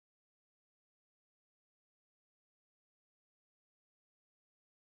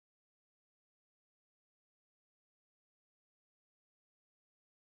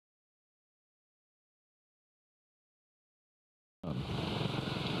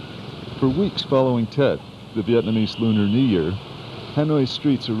For weeks following Tet, the Vietnamese Lunar New Year, Hanoi's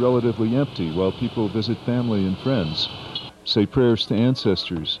streets are relatively empty while people visit family and friends, say prayers to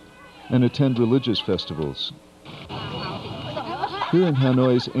ancestors, and attend religious festivals. Here in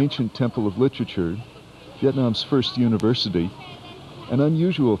Hanoi's ancient Temple of Literature, Vietnam's first university, an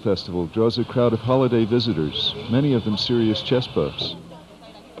unusual festival draws a crowd of holiday visitors, many of them serious chess buffs.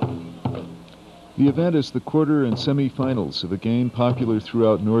 The event is the quarter and semi-finals of a game popular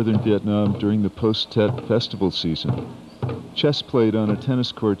throughout northern Vietnam during the post-Tet festival season. Chess played on a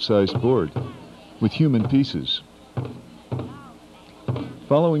tennis court-sized board, with human pieces.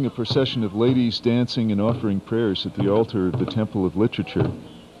 Following a procession of ladies dancing and offering prayers at the altar of the Temple of Literature,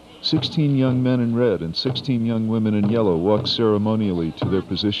 16 young men in red and 16 young women in yellow walk ceremonially to their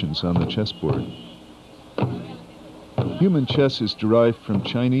positions on the chessboard. Human chess is derived from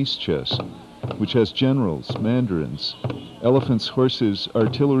Chinese chess, which has generals, mandarins, elephants, horses,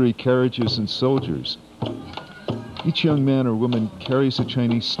 artillery, carriages, and soldiers. Each young man or woman carries a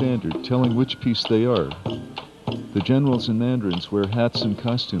Chinese standard telling which piece they are. The generals and mandarins wear hats and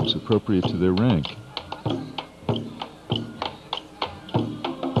costumes appropriate to their rank.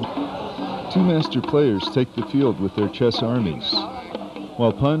 Two master players take the field with their chess armies.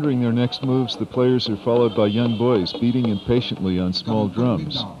 While pondering their next moves, the players are followed by young boys beating impatiently on small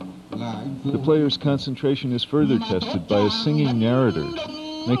drums. The player's concentration is further tested by a singing narrator,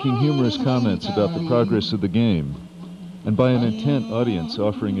 making humorous comments about the progress of the game, and by an intent audience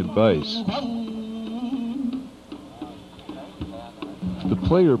offering advice. The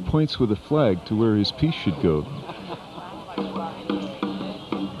player points with a flag to where his piece should go.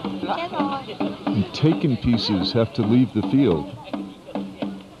 And taken pieces have to leave the field.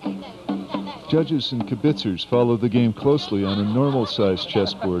 Judges and kibitzers follow the game closely on a normal-sized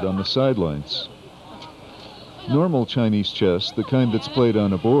chessboard on the sidelines. Normal Chinese chess, the kind that's played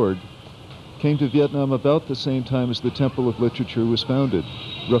on a board, came to Vietnam about the same time as the Temple of Literature was founded,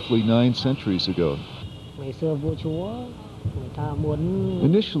 roughly 9 centuries ago.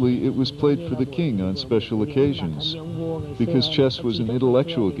 Initially, it was played for the king on special occasions, because chess was an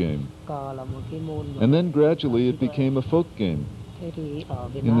intellectual game. And then gradually it became a folk game.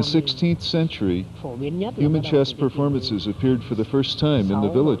 In the 16th century, human chess performances appeared for the first time in the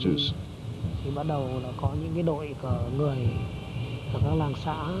villages.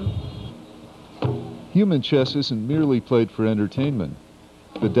 Human chess isn't merely played for entertainment.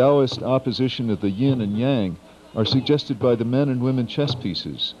 The Taoist opposition of the yin and yang are suggested by the men and women chess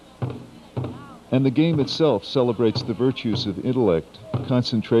pieces. And the game itself celebrates the virtues of intellect,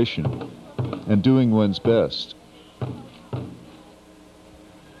 concentration, and doing one's best.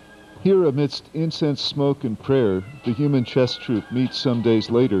 Here, amidst incense, smoke, and prayer, the human chess troupe meets some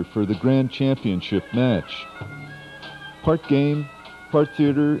days later for the grand championship match. Part game, part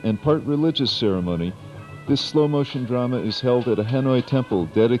theater, and part religious ceremony, this slow-motion drama is held at a Hanoi temple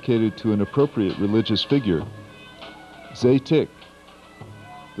dedicated to an appropriate religious figure, Zay Tik,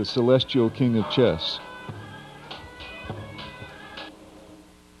 the celestial king of chess.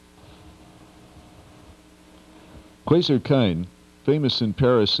 Hanoi, famous in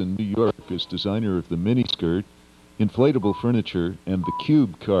Paris and New York as designer of the miniskirt, inflatable furniture, and the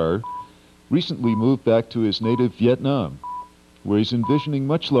cube car, recently moved back to his native Vietnam, where he's envisioning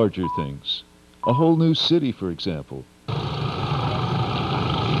much larger things. A whole new city, for example. The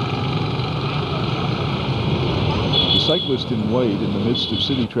cyclist in white in the midst of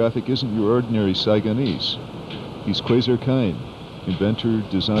city traffic isn't your ordinary Saigonese. He's Hanoi, inventor,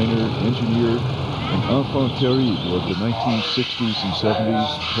 designer, engineer, an enfant terrible of the 1960s and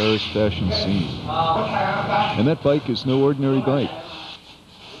 70s Paris fashion scene. And that bike is no ordinary bike.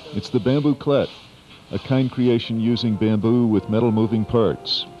 It's the bamboo clet, a kind creation using bamboo with metal moving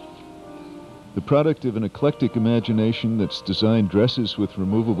parts. The product of an eclectic imagination that's designed dresses with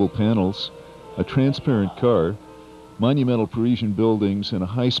removable panels, a transparent car, monumental Parisian buildings, and a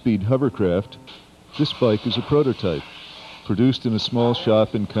high-speed hovercraft, this bike is a prototype, produced in a small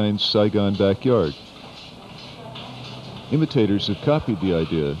shop in Kind's Saigon backyard. Imitators have copied the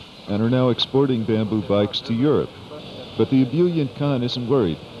idea and are now exporting bamboo bikes to Europe. But the ebullient Khan isn't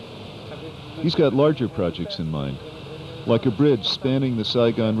worried. He's got larger projects in mind, like a bridge spanning the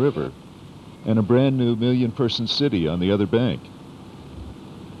Saigon River and a brand new million-person city on the other bank.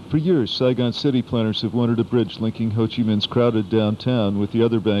 For years, Saigon city planners have wanted a bridge linking Ho Chi Minh's crowded downtown with the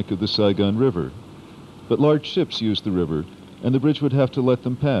other bank of the Saigon River. But large ships use the river, and the bridge would have to let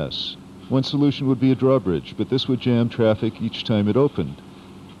them pass. One solution would be a drawbridge, but this would jam traffic each time it opened.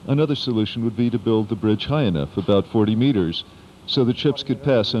 Another solution would be to build the bridge high enough, about 40 meters, so the ships could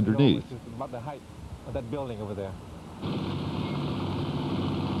pass underneath. About the height of that building over there.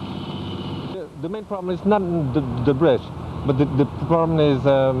 The main problem is not the bridge, but the problem is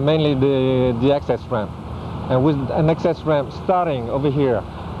mainly the access ramp. And with an access ramp starting over here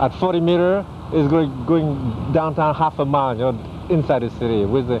at 40 meters, is going downtown half a mile, you know, inside the city.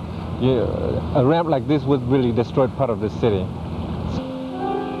 With a ramp like this would really destroy part of the city.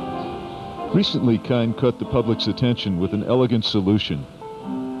 Recently, Kine caught the public's attention with an elegant solution,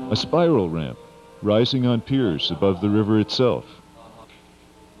 a spiral ramp rising on piers above the river itself.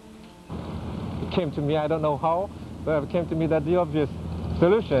 It came to me, I don't know how, but it came to me that the obvious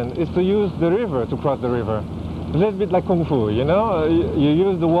solution is to use the river to cross the river. A little bit like Kung Fu, you know? You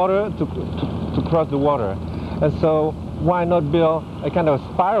use the water to cross the water. And so why not build a kind of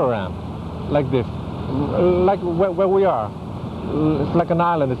spiral ramp like this, like where we are. It's like an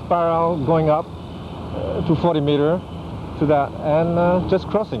island, a spiral going up to 40 meters to that, and just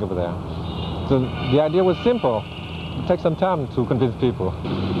crossing over there. So the idea was simple. It takes some time to convince people.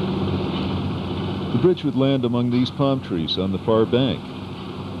 The bridge would land among these palm trees on the far bank,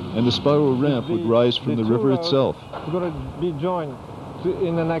 and the spiral ramp would rise from the river itself. It's going to be joined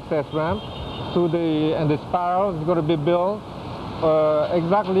in an access ramp, and the spiral is going to be built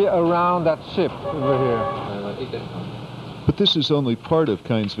exactly around that ship over here. But this is only part of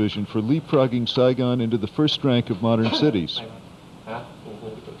Kine's vision for leapfrogging Saigon into the first rank of modern cities.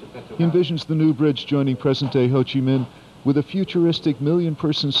 He envisions the new bridge joining present-day Ho Chi Minh with a futuristic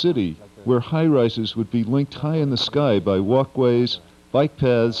million-person city where high-rises would be linked high in the sky by walkways, bike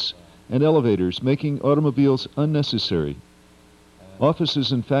paths, and elevators, making automobiles unnecessary.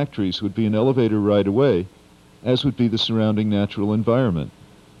 Offices and factories would be an elevator ride away, as would be the surrounding natural environment.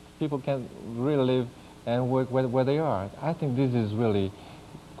 People can really live and work where they are. I think this is really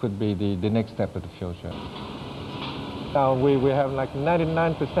could be the next step of the future. Now we have like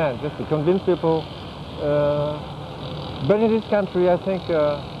 99% just to convince people. But in this country, I think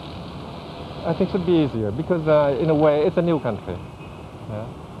it should be easier because in a way it's a new country. Yeah?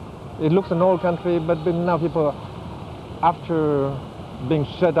 It looks an old country, but now people, after being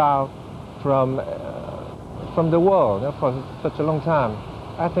shut out from the world, you know, for such a long time,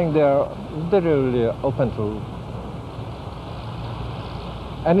 I think they're really open to,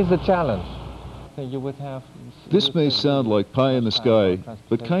 and it's a challenge. You would have. This may sound like pie in the sky,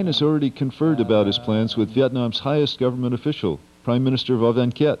 but Kine has already conferred about his plans with Vietnam's highest government official, Prime Minister Vo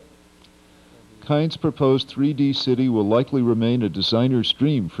Van Kiet. Kine's proposed 3D city will likely remain a designer's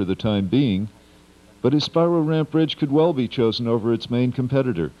dream for the time being, but his spiral ramp bridge could well be chosen over its main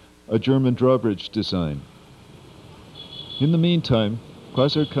competitor, a German drawbridge design. In the meantime,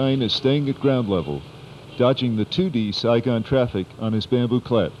 Quasar Kine is staying at ground level, dodging the 2D Saigon traffic on his bamboo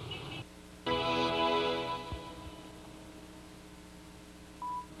clat.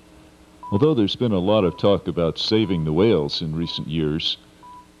 Although there's been a lot of talk about saving the whales in recent years,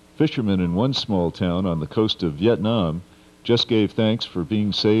 fishermen in one small town on the coast of Vietnam just gave thanks for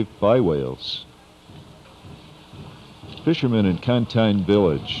being saved by whales. Fishermen in Can Tien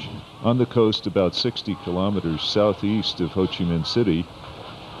village, on the coast about 60 kilometers southeast of Ho Chi Minh City,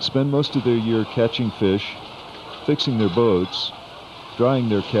 spend most of their year catching fish, fixing their boats, drying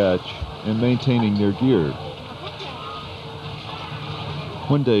their catch, and maintaining their gear.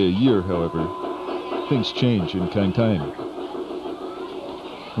 One day a year, however, things change in Can Tien.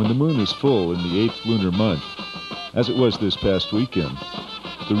 When the moon is full in the 8th lunar month, as it was this past weekend,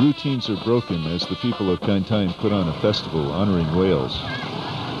 the routines are broken as the people of Can Tien put on a festival honoring whales.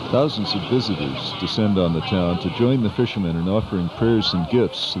 Thousands of visitors descend on the town to join the fishermen in offering prayers and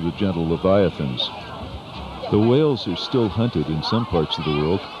gifts to the gentle leviathans. Though whales are still hunted in some parts of the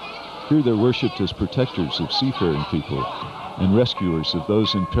world, here they're worshipped as protectors of seafaring people and rescuers of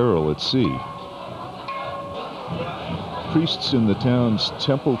those in peril at sea. Priests in the town's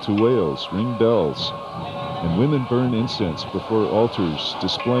temple to whales ring bells, and women burn incense before altars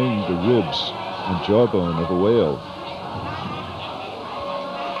displaying the ribs and jawbone of a whale.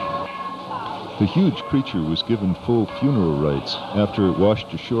 The huge creature was given full funeral rites after it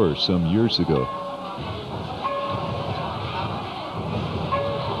washed ashore some years ago.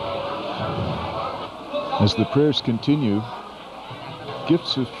 As the prayers continue,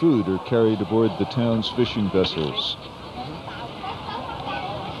 gifts of food are carried aboard the town's fishing vessels.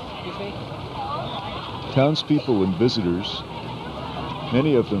 Townspeople and visitors,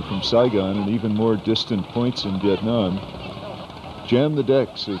 many of them from Saigon and even more distant points in Vietnam, jam the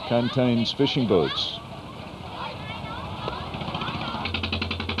decks of Can Tien's fishing boats.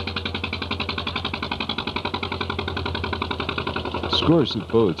 Scores of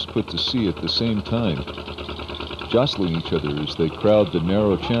boats put to sea at the same time, jostling each other as they crowd the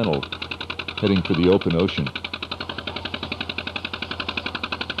narrow channel, heading for the open ocean.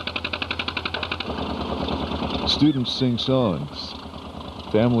 Students sing songs.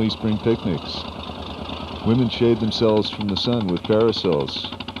 Families bring picnics. Women shade themselves from the sun with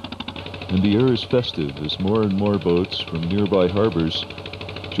parasols. And the air is festive as more and more boats from nearby harbors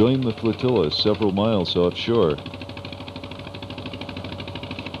join the flotilla several miles offshore.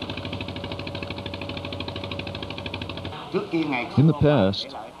 In the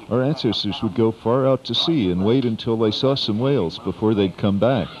past, our ancestors would go far out to sea and wait until they saw some whales before they'd come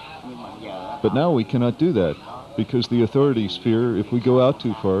back. But now we cannot do that, because the authorities fear if we go out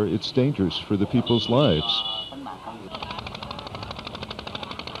too far, it's dangerous for the people's lives.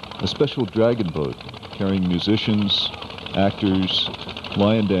 A special dragon boat carrying musicians, actors,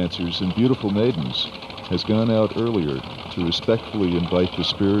 lion dancers, and beautiful maidens has gone out earlier to respectfully invite the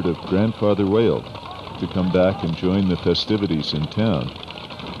spirit of Grandfather Whale to come back and join the festivities in town.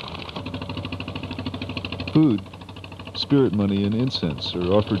 Food, spirit money, and incense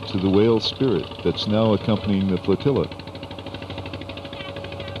are offered to the whale spirit that's now accompanying the flotilla.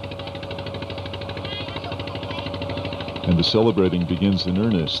 And the celebrating begins in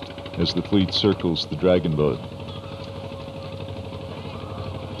earnest as the fleet circles the dragon boat.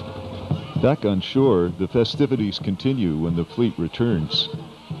 Back on shore, the festivities continue when the fleet returns.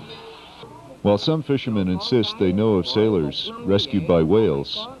 While some fishermen insist they know of sailors rescued by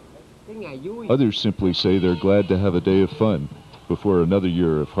whales, others simply say they're glad to have a day of fun before another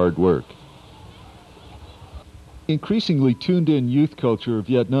year of hard work. Increasingly tuned-in youth culture of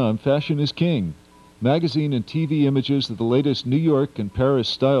Vietnam, fashion is king. Magazine and TV images of the latest New York and Paris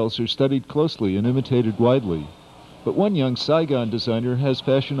styles are studied closely and imitated widely. But one young Saigon designer has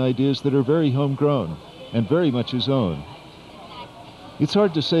fashion ideas that are very homegrown and very much his own. It's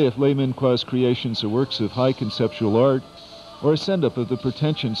hard to say if Le Minh Quo's creations are works of high conceptual art or a send-up of the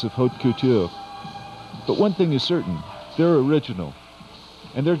pretensions of haute couture. But one thing is certain, they're original,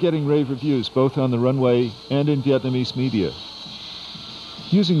 and they're getting rave reviews both on the runway and in Vietnamese media.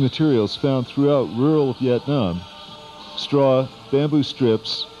 Using materials found throughout rural Vietnam, straw, bamboo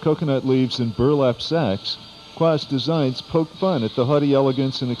strips, coconut leaves, and burlap sacks, Quo's designs poke fun at the haughty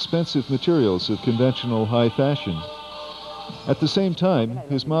elegance and expensive materials of conventional high fashion. At the same time,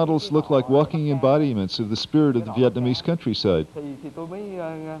 his models look like walking embodiments of the spirit of the Vietnamese countryside.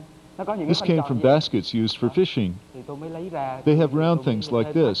 This came from baskets used for fishing. They have round things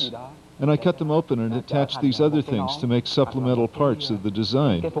like this, and I cut them open and attached these other things to make supplemental parts of the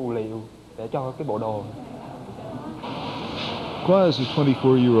design. Qua is a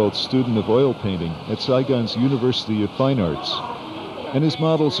 24-year-old student of oil painting at Saigon's University of Fine Arts, and his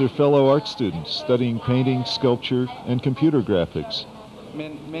models are fellow art students studying painting, sculpture, and computer graphics.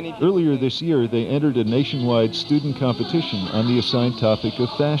 Earlier this year, they entered a nationwide student competition on the assigned topic of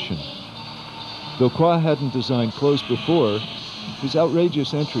fashion. Though Qua hadn't designed clothes before, his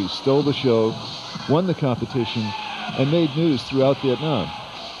outrageous entry stole the show, won the competition, and made news throughout Vietnam.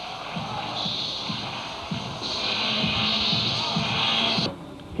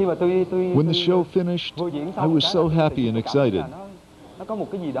 When the show finished, I was so happy and excited.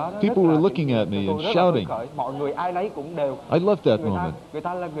 People were looking at me and shouting. I loved that moment.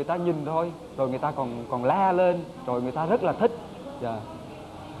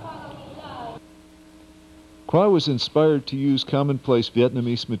 Qua was inspired to use commonplace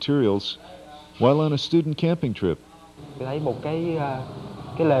Vietnamese materials while on a student camping trip. I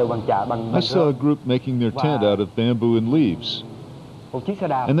saw a group making their tent out of bamboo and leaves.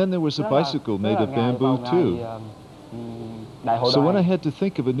 And then there was a bicycle made of bamboo too. So when I had to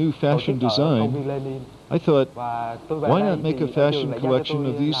think of a new fashion design, I thought, why not make a fashion collection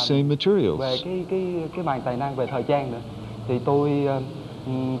of these same materials?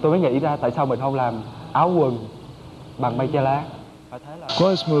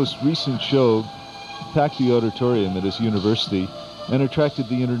 Qua's most recent show packed the auditorium at his university and attracted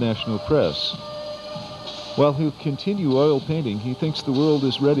the international press. While he'll continue oil painting, he thinks the world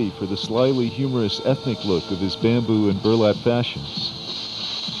is ready for the slyly humorous ethnic look of his bamboo and burlap fashions.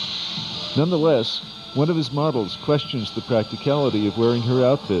 Nonetheless, one of his models questions the practicality of wearing her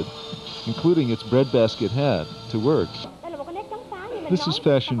outfit, including its breadbasket hat, to work. This is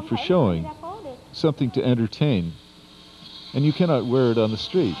fashion for showing, something to entertain, and you cannot wear it on the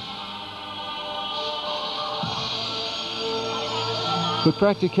street. But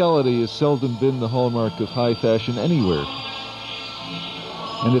practicality has seldom been the hallmark of high fashion anywhere.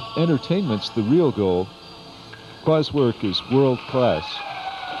 And if entertainment's the real goal, Qua's work is world class.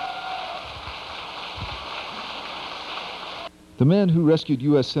 The man who rescued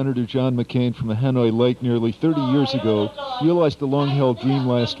U.S. Senator John McCain from a Hanoi lake nearly 30 years ago realized a long-held dream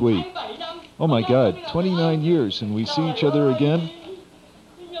last week. Oh my God, 29 years and we see each other again?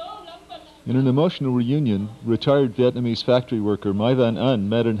 In an emotional reunion, retired Vietnamese factory worker Mai Van An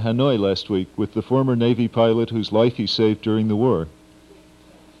met in Hanoi last week with the former Navy pilot whose life he saved during the war.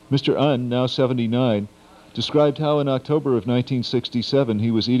 Mr. An, now 79, described how in October of 1967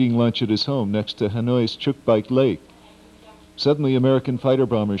 he was eating lunch at his home next to Hanoi's Chuc Baik Lake. Suddenly, American fighter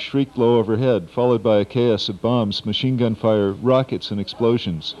bombers shrieked low overhead, followed by a chaos of bombs, machine gun fire, rockets, and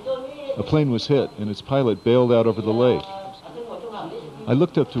explosions. A plane was hit, and its pilot bailed out over the lake. I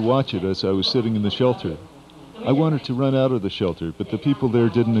looked up to watch it as I was sitting in the shelter. I wanted to run out of the shelter, but the people there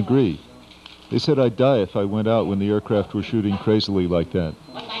didn't agree. They said I'd die if I went out when the aircraft were shooting crazily like that.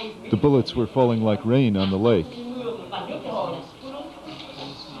 The bullets were falling like rain on the lake.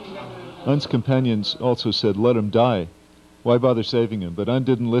 Un's companions also said, "Let him die. Why bother saving him?" But Un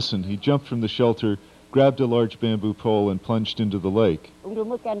didn't listen. He jumped from the shelter, grabbed a large bamboo pole, and plunged into the lake.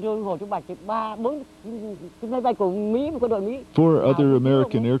 4 other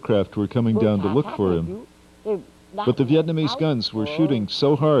American aircraft were coming down to look for him. But the Vietnamese guns were shooting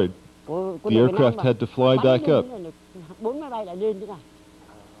so hard, the aircraft had to fly back up.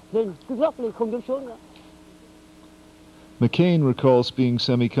 McCain recalls being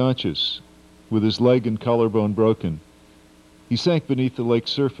semi-conscious, with his leg and collarbone broken. He sank beneath the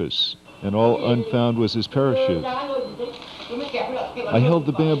lake's surface, and all Un found was his parachute. I held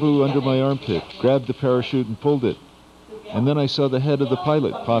the bamboo under my armpit, grabbed the parachute and pulled it, and then I saw the head of the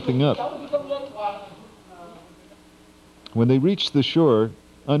pilot popping up. When they reached the shore,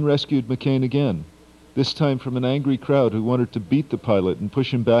 Un rescued McCain again, this time from an angry crowd who wanted to beat the pilot and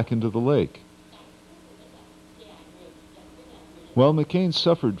push him back into the lake. While McCain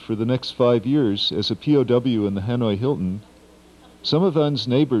suffered for the next 5 years as a POW in the Hanoi Hilton, some of Un's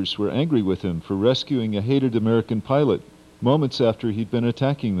neighbors were angry with him for rescuing a hated American pilot moments after he'd been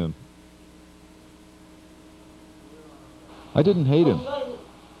attacking them. I didn't hate him.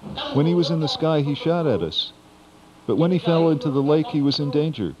 When he was in the sky, he shot at us. But when he fell into the lake, he was in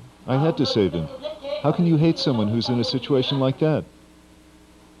danger. I had to save him. How can you hate someone who's in a situation like that?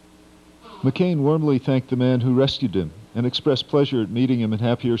 McCain warmly thanked the man who rescued him and expressed pleasure at meeting him in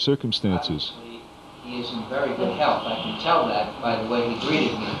happier circumstances. He is in very good health. I can tell that by the way he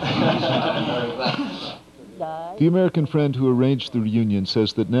greeted me. I'm very glad. The American friend who arranged the reunion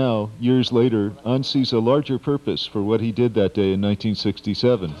says that now, years later, Un sees a larger purpose for what he did that day in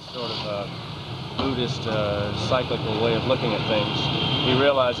 1967. Sort of a Buddhist cyclical way of looking at things. He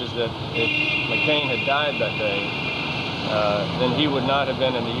realizes that if McCain had died that day, then he would not have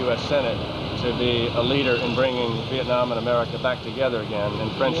been in the U.S. Senate to be a leader in bringing Vietnam and America back together again in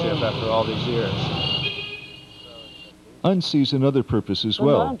friendship after all these years. Un sees another purpose as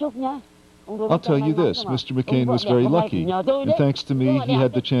well. I'll tell you this, Mr. McCain was very lucky, and thanks to me, he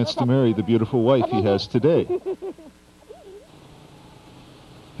had the chance to marry the beautiful wife he has today.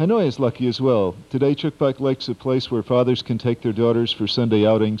 Hanoi is lucky as well. Today, Chuc Baik Lake's a place where fathers can take their daughters for Sunday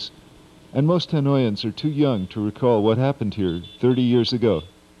outings, and most Hanoians are too young to recall what happened here 30 years ago.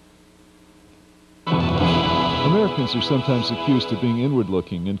 Americans are sometimes accused of being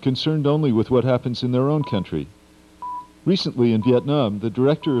inward-looking and concerned only with what happens in their own country. Recently in Vietnam, the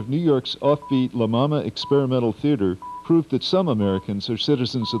director of New York's offbeat La Mama Experimental Theater proved that some Americans are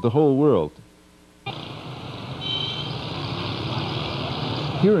citizens of the whole world.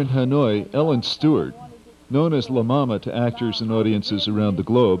 Here in Hanoi, Ellen Stewart, known as La Mama to actors and audiences around the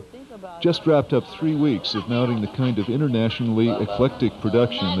globe, just wrapped up 3 weeks of mounting the kind of internationally eclectic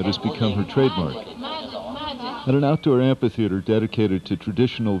production that has become her trademark. At an outdoor amphitheater dedicated to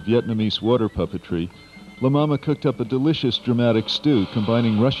traditional Vietnamese water puppetry, La Mama cooked up a delicious dramatic stew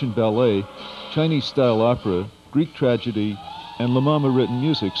combining Russian ballet, Chinese-style opera, Greek tragedy, and La Mama-written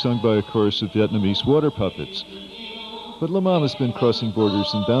music sung by a chorus of Vietnamese water puppets. But La Mama's been crossing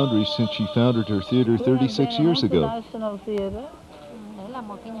borders and boundaries since she founded her theater 36 years ago.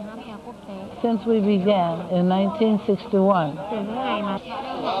 Since we began in 1961.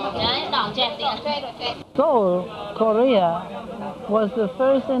 Seoul, Korea, was the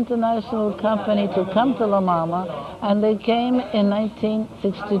first international company to come to La Mama, and they came in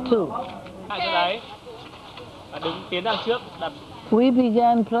 1962. We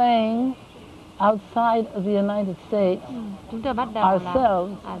began playing outside of the United States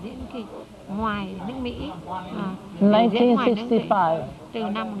ourselves in 1965.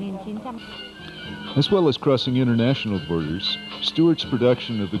 As well as crossing international borders, Stewart's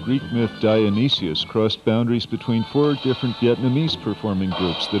production of the Greek myth Dionysius crossed boundaries between 4 different Vietnamese performing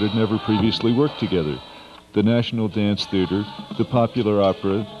groups that had never previously worked together: the National Dance Theater, the Popular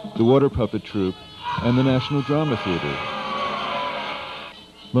Opera, the Water Puppet Troupe, and the National Drama Theater.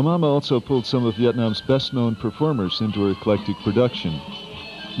 La Mama also pulled some of Vietnam's best-known performers into her eclectic production.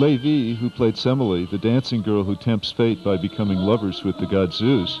 Lei Vi, who played Semele, the dancing girl who tempts fate by becoming lovers with the god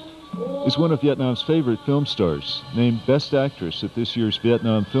Zeus, is one of Vietnam's favorite film stars, named Best Actress at this year's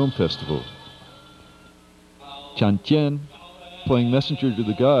Vietnam Film Festival. Chan Tien, playing Messenger to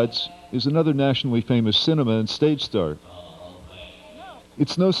the Gods, is another nationally famous cinema and stage star.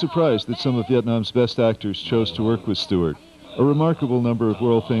 It's no surprise that some of Vietnam's best actors chose to work with Stewart. A remarkable number of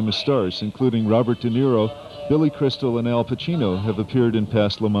world-famous stars, including Robert De Niro, Billy Crystal, and Al Pacino, have appeared in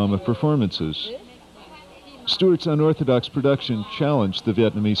past La Mama performances. Stewart's unorthodox production challenged the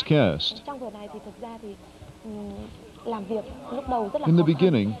Vietnamese cast. In the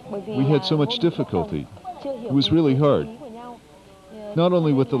beginning, we had so much difficulty. It was really hard. Not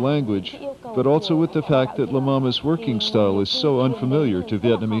only with the language, but also with the fact that La Mama's working style is so unfamiliar to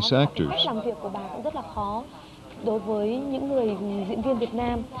Vietnamese actors.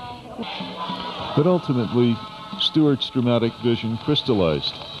 But ultimately, Stewart's dramatic vision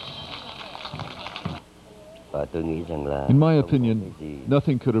crystallized. In my opinion,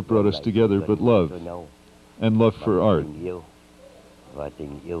 nothing could have brought us together but love, and love for art.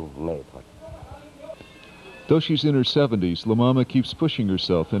 Though she's in her 70s, La Mama keeps pushing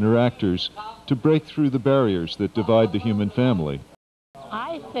herself and her actors to break through the barriers that divide the human family.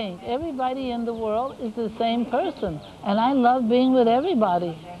 I think everybody in the world is the same person, and I love being with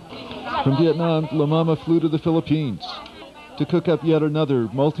everybody. From Vietnam, La Mama flew to the Philippines to cook up yet another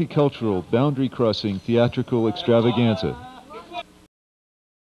multicultural, boundary-crossing theatrical extravaganza.